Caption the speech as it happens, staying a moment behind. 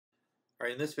All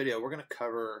right, in this video, we're going to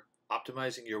cover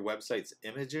optimizing your website's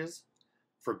images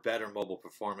for better mobile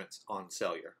performance on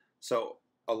cellular. So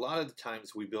a lot of the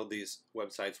times we build these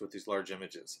websites with these large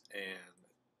images, and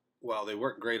while they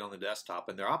work great on the desktop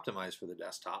and they're optimized for the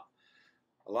desktop,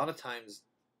 a lot of times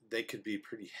they could be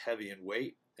pretty heavy in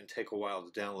weight and take a while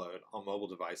to download on mobile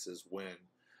devices when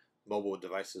mobile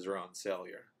devices are on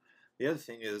cellular. The other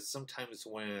thing is sometimes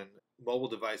when mobile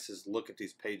devices look at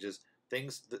these pages,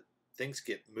 things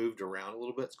get moved around a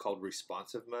little bit. It's called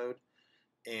responsive mode,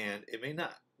 and it may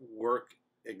not work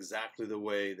exactly the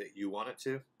way that you want it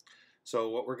to. So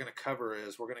what we're going to cover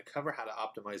is we're going to cover how to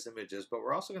optimize images, but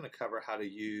we're also going to cover how to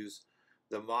use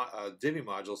the Divi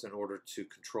modules in order to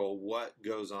control what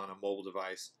goes on a mobile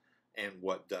device and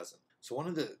what doesn't. So one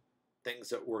of the things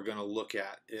that we're going to look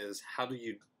at is how do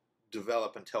you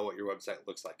develop and tell what your website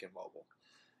looks like in mobile.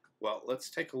 Well, let's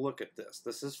take a look at this.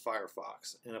 This is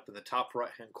Firefox, and up in the top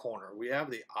right-hand corner, we have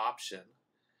the option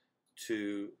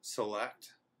to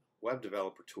select Web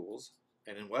Developer Tools,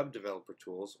 and in Web Developer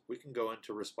Tools, we can go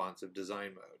into Responsive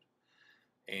Design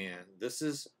Mode. And this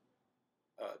is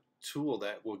a tool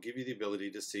that will give you the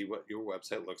ability to see what your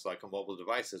website looks like on mobile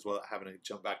devices without having to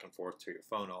jump back and forth to your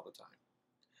phone all the time.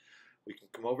 We can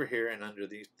come over here, and under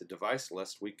the device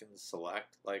list, we can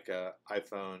select like a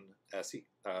iPhone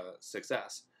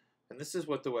 6S. And this is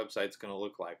what the website's going to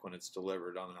look like when it's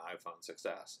delivered on an iPhone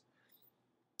 6S.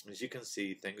 As you can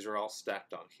see, things are all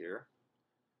stacked on here,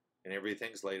 and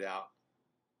everything's laid out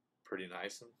pretty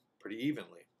nice and pretty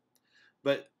evenly.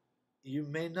 But you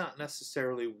may not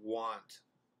necessarily want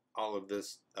all of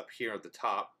this up here at the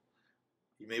top.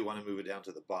 You may want to move it down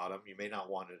to the bottom. You may not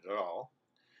want it at all.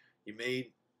 You may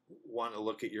want to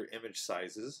look at your image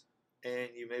sizes, and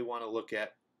you may want to look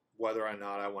at whether or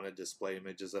not I want to display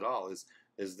images at all.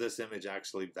 Is this image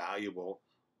actually valuable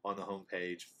on the home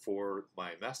page for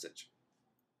my message?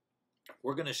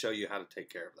 We're going to show you how to take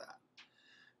care of that.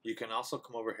 You can also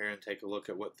come over here and take a look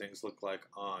at what things look like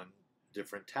on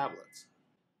different tablets.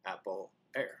 Apple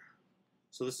Air.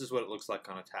 So this is what it looks like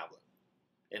on a tablet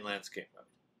in landscape mode.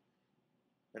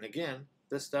 And again,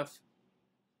 this stuff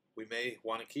we may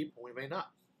want to keep and we may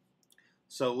not.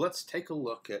 So let's take a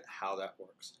look at how that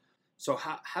works. So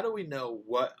how do we know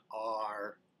what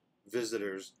our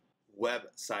visitors' web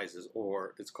sizes,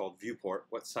 or it's called viewport,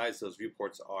 what size those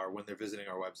viewports are when they're visiting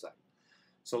our website?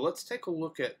 So let's take a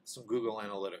look at some Google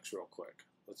Analytics real quick.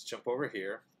 Let's jump over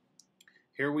here.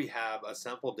 Here we have a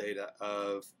sample data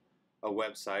of a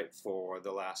website for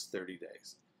the last 30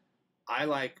 days. I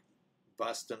like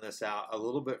busting this out a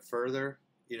little bit further,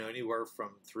 anywhere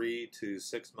from 3 to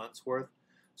 6 months worth,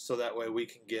 so that way we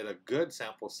can get a good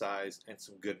sample size and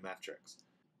some good metrics.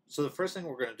 So the first thing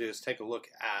we're going to do is take a look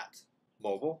at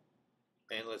mobile,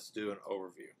 and let's do an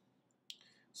overview.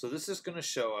 So this is going to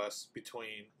show us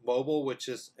between mobile, which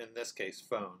is in this case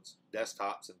phones,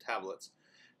 desktops, and tablets.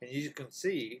 And you can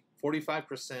see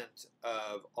 45%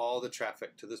 of all the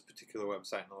traffic to this particular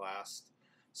website in the last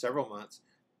several months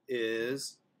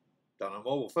is done on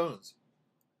mobile phones.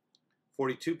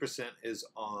 42% is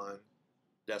on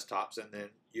desktops, and then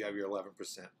you have your 11%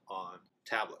 on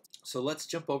tablets. So let's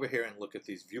jump over here and look at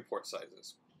these viewport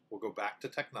sizes. We'll go back to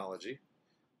technology.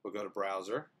 We'll go to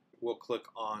browser. We'll click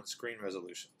on screen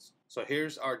resolutions. So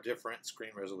here's our different screen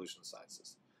resolution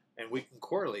sizes. And we can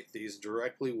correlate these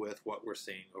directly with what we're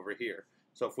seeing over here.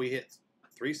 So if we hit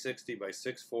 360 by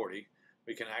 640,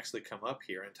 we can actually come up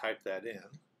here and type that in.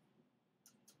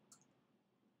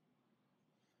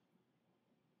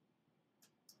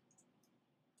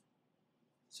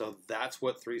 So that's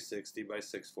what 360 by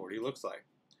 640 looks like.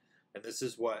 And this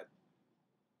is what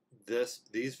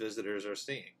these visitors are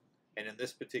seeing. And in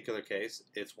this particular case,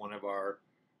 it's one of our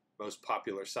most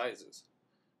popular sizes.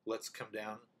 Let's come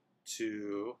down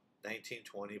to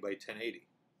 1920 by 1080.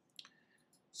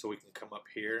 So we can come up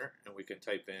here and we can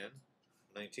type in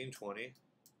 1920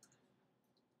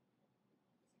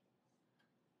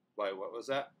 by, what was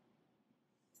that?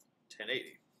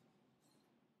 1080.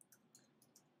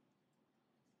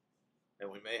 And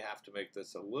we may have to make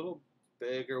this a little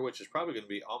bigger, which is probably going to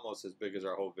be almost as big as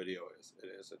our whole video is.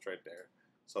 It's right there.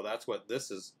 So that's what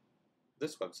this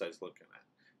website's looking at.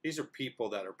 These are people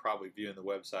that are probably viewing the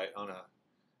website on a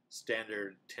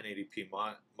standard 1080p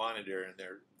monitor, and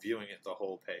they're viewing it the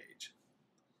whole page.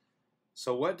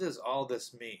 So what does all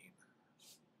this mean?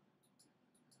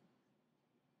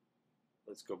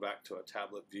 Let's go back to a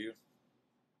tablet view.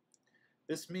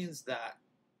 This means that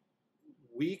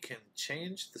we can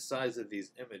change the size of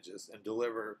these images and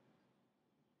deliver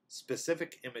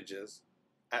specific images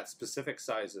at specific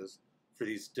sizes for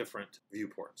these different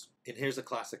viewports. And here's a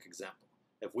classic example.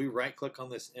 If we right click on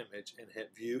this image and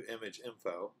hit View Image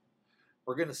Info,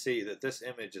 we're going to see that this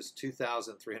image is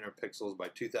 2,300 pixels by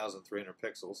 2,300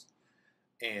 pixels,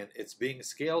 and it's being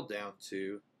scaled down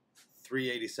to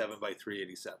 387 by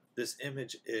 387. This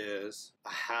image is a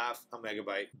half a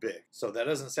megabyte big. So that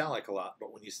doesn't sound like a lot,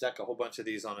 but when you stack a whole bunch of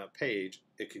these on a page,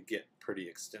 it could get pretty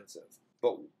extensive.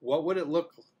 But what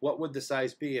would the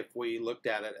size be if we looked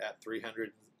at it at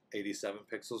 387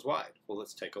 pixels wide? Well,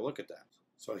 let's take a look at that.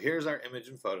 So here's our image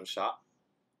in Photoshop.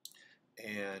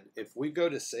 And if we go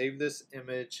to save this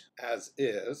image as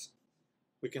is,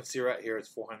 we can see right here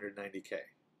it's 490K,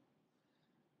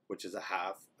 which is a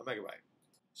half a megabyte.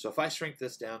 So if I shrink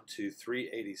this down to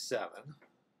 387,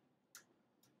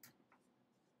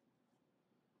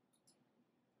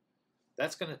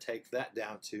 that's going to take that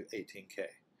down to 18K.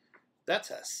 That's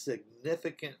a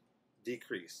significant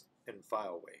decrease in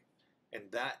file weight, and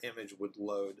that image would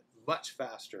load much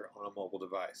faster on a mobile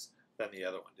device than the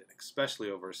other one did, especially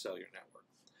over a cellular network.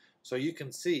 So you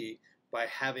can see by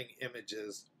having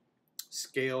images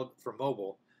scaled for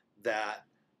mobile that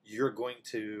you're going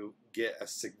to get a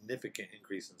significant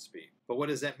increase in speed. But what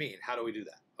does that mean? How do we do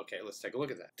that? Okay, let's take a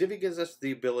look at that. Divi gives us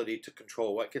the ability to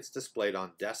control what gets displayed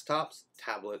on desktops,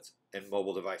 tablets, and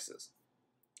mobile devices.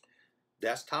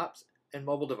 Desktops and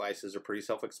mobile devices are pretty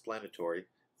self-explanatory.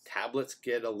 Tablets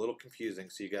get a little confusing,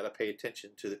 so you got to pay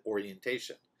attention to the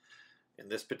orientation. In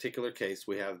this particular case,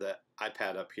 we have the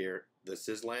iPad up here. This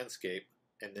is landscape,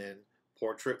 and then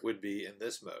portrait would be in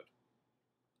this mode.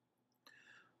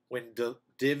 When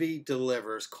Divi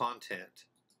delivers content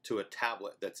to a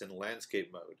tablet that's in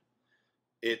landscape mode,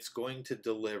 it's going to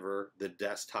deliver the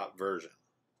desktop version.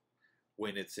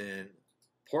 When it's in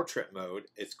portrait mode,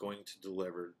 it's going to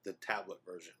deliver the tablet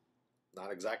version.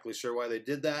 Not exactly sure why they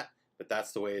did that, but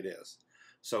that's the way it is.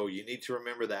 So you need to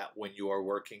remember that when you are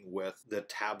working with the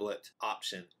tablet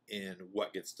option in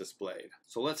what gets displayed.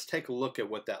 So let's take a look at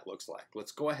what that looks like.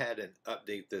 Let's go ahead and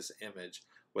update this image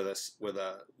with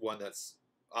a one that's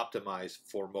optimized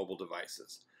for mobile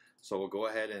devices. So we'll go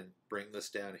ahead and bring this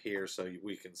down here so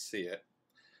we can see it.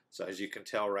 So as you can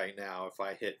tell right now, if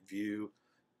I hit view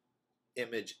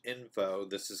image info,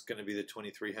 this is going to be the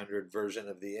 2300 version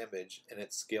of the image, and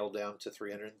it's scaled down to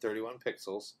 331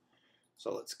 pixels.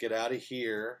 So let's get out of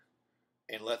here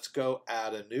and let's go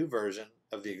add a new version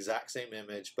of the exact same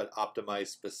image but optimized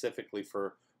specifically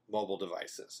for mobile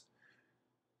devices.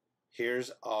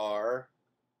 Here's our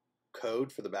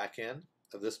code for the back end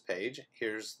of this page.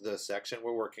 Here's the section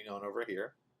we're working on over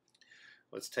here.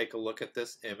 Let's take a look at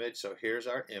this image. So here's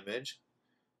our image,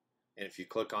 and if you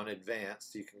click on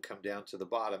advanced, you can come down to the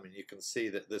bottom and you can see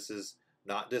that this is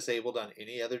not disabled on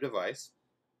any other device.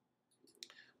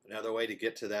 Another way to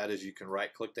get to that is you can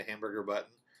right click the hamburger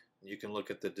button and you can look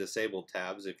at the disabled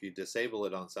tabs. If you disable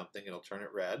it on something, it'll turn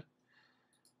it red.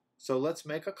 So let's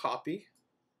make a copy.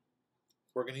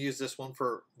 We're going to use this one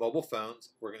for mobile phones.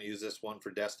 We're going to use this one for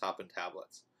desktop and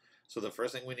tablets. So the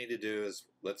first thing we need to do is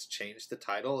let's change the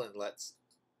title and let's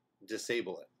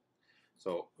disable it.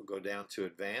 So we'll go down to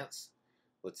advanced.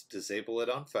 Let's disable it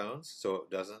on phones so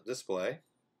it doesn't display.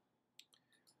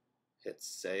 Hit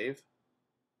save.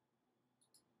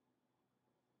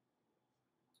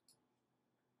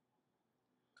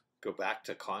 Go back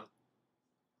to content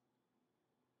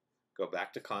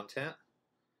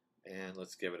and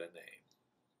let's give it a name.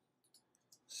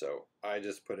 So I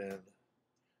just put in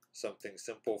something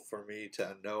simple for me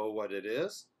to know what it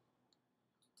is,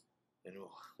 and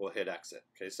we'll hit exit.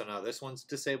 Okay, so now this one's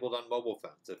disabled on mobile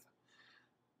phones.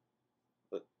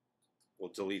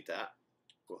 We'll delete that.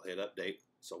 We'll hit update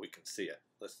so we can see it.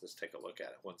 Let's just take a look at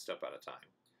it one step at a time.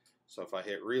 So if I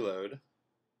hit reload,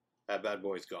 that bad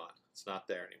boy's gone. It's not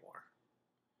there anymore.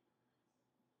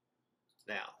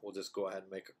 Now, we'll just go ahead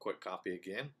and make a quick copy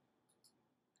again.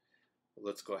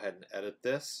 Let's go ahead and edit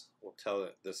this. We'll tell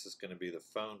it this is going to be the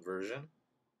phone version.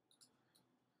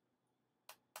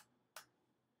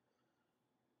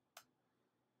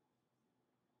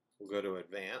 We'll go to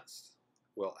advanced.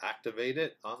 We'll activate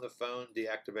it on the phone,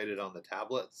 deactivate it on the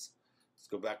tablets. Let's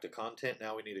go back to content.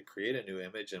 Now we need to create a new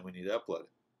image and we need to upload it.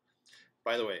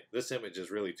 By the way, this image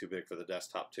is really too big for the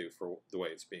desktop too for the way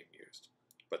it's being used,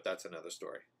 but that's another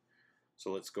story.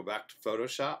 So let's go back to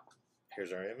Photoshop.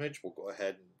 Here's our image. We'll go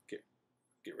ahead and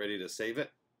get ready to save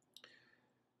it.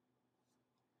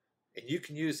 And you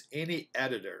can use any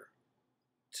editor,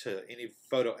 any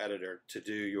photo editor to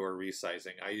do your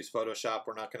resizing. I use Photoshop.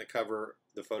 We're not going to cover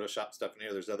the Photoshop stuff in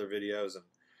here. There's other videos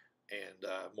and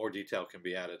more detail can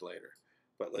be added later.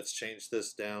 But let's change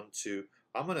this down to,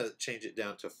 I'm going to change it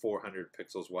down to 400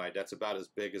 pixels wide. That's about as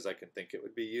big as I can think it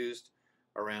would be used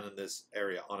around in this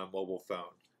area on a mobile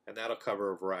phone. And that'll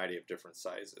cover a variety of different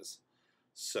sizes.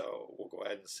 So we'll go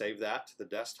ahead and save that to the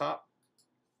desktop.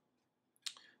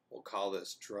 We'll call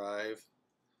this drive.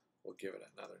 We'll give it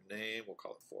another name. We'll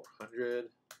call it 400.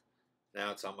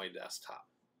 Now it's on my desktop.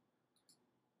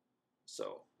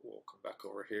 So we'll come back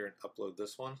over here and upload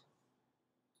this one.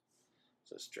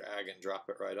 Just drag and drop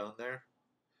it right on there.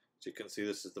 So you can see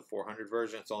this is the 400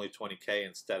 version. It's only 20K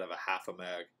instead of a half a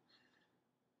meg.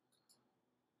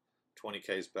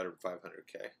 20K is better than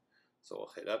 500K. So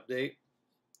we'll hit update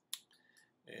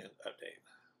and update.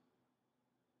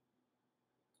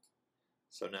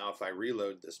 So now if I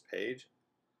reload this page,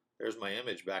 there's my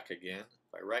image back again.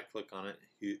 If I right click on it,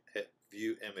 you hit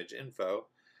view image info,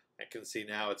 I can see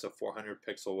now it's a 400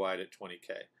 pixel wide at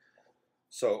 20K.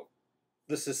 So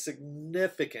this is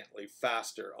significantly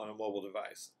faster on a mobile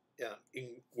device.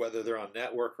 Whether they're on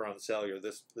network or on cellular,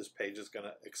 this page is going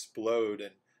to explode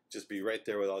and just be right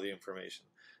there with all the information.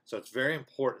 So it's very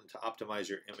important to optimize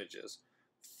your images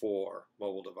for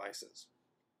mobile devices.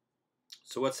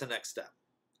 So what's the next step?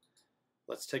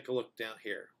 Let's take a look down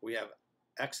here. We have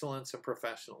excellence and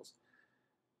professionals.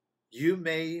 You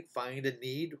may find a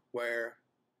need where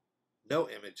no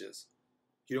images.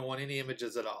 You don't want any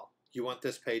images at all. You want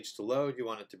this page to load. You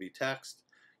want it to be text.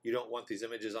 You don't want these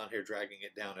images on here dragging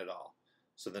it down at all.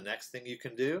 So the next thing you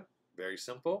can do, very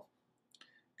simple,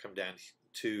 come down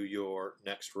to your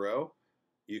next row.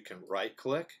 You can right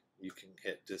click. You can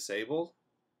hit disable.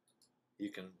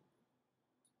 You can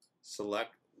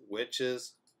select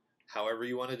whiches, however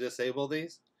you want to disable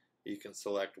these. You can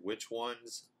select which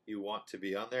ones you want to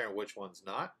be on there and which ones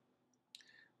not.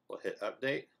 We'll hit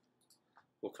update.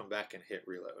 We'll come back and hit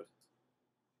reload.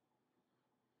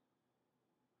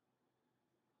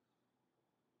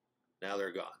 Now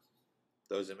they're gone.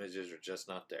 Those images are just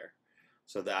not there.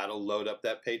 So that'll load up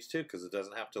that page too, because it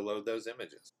doesn't have to load those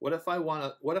images. What if I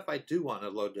do want to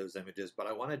load those images, but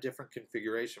I want a different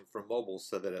configuration for mobile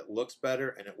so that it looks better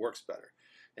and it works better?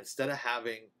 Instead of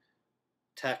having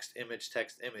text,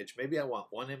 image, maybe I want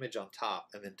one image on top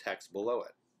and then text below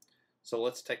it. So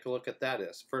let's take a look at that.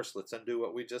 First, let's undo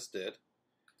what we just did.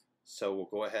 So we'll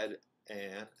go ahead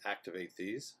and activate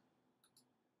these.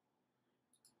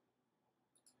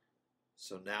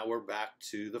 So now we're back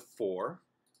to the 4.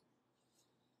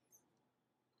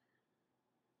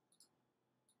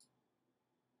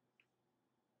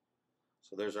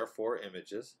 So there's our 4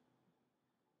 images.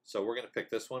 So we're going to pick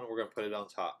this one and we're going to put it on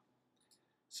top.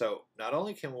 So not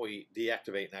only can we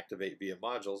deactivate and activate via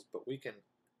modules, but we can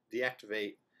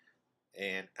deactivate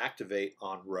and activate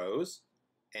on rows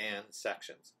and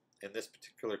sections. In this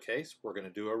particular case, we're going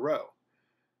to do a row.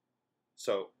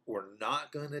 So we're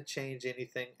not going to change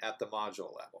anything at the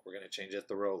module level. We're going to change it at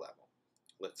the row level.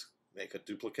 Let's make a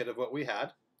duplicate of what we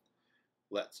had.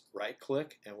 Let's right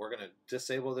click and we're going to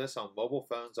disable this on mobile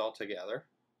phones altogether.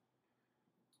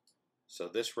 So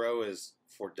this row is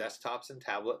for desktops and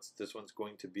tablets. This one's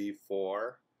going to be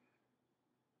for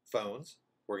phones.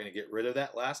 We're going to get rid of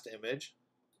that last image.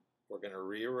 We're going to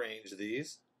rearrange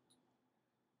these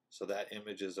so that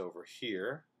image is over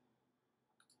here.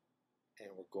 And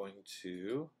we're going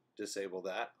to disable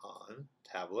that on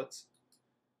tablets.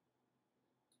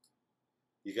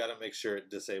 You got to make sure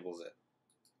it disables it.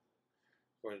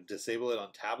 We're going to disable it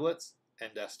on tablets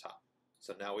and desktop.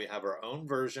 So now we have our own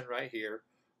version right here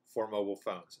for mobile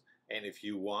phones. And if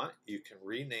you want, you can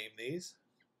rename these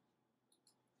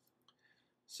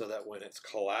so that when it's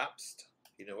collapsed,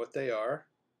 you know what they are.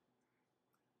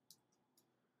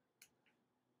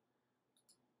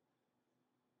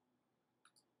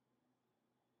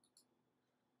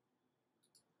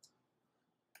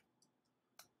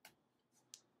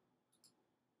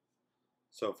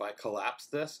 So if I collapse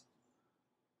this,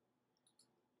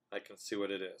 I can see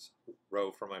what it is,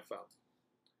 row for my phone.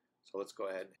 So let's go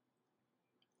ahead.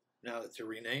 Now that they're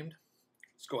renamed,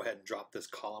 let's go ahead and drop this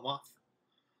column off.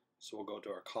 So we'll go to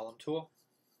our column tool.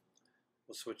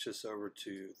 We'll switch this over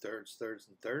to thirds, thirds,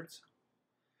 and thirds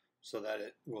so that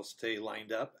it will stay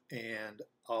lined up and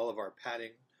all of our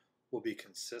padding will be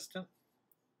consistent.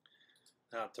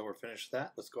 Now until we're finished with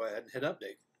that, let's go ahead and hit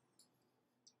update.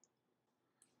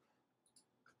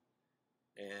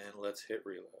 And let's hit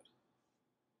reload.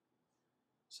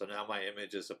 So now my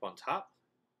image is up on top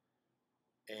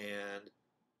and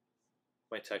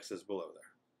my text is below there.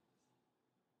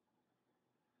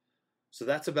 So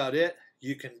that's about it.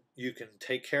 You can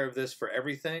take care of this for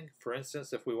everything. For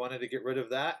instance, if we wanted to get rid of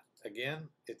that, again,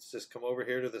 it's just come over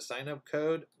here to the sign up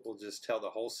code. We'll just tell the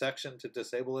whole section to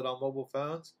disable it on mobile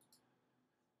phones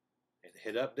and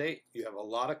hit update. You have a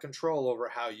lot of control over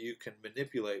how you can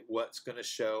manipulate what's going to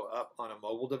show up on a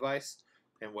mobile device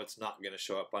and what's not going to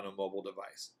show up on a mobile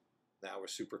device. Now we're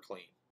super clean.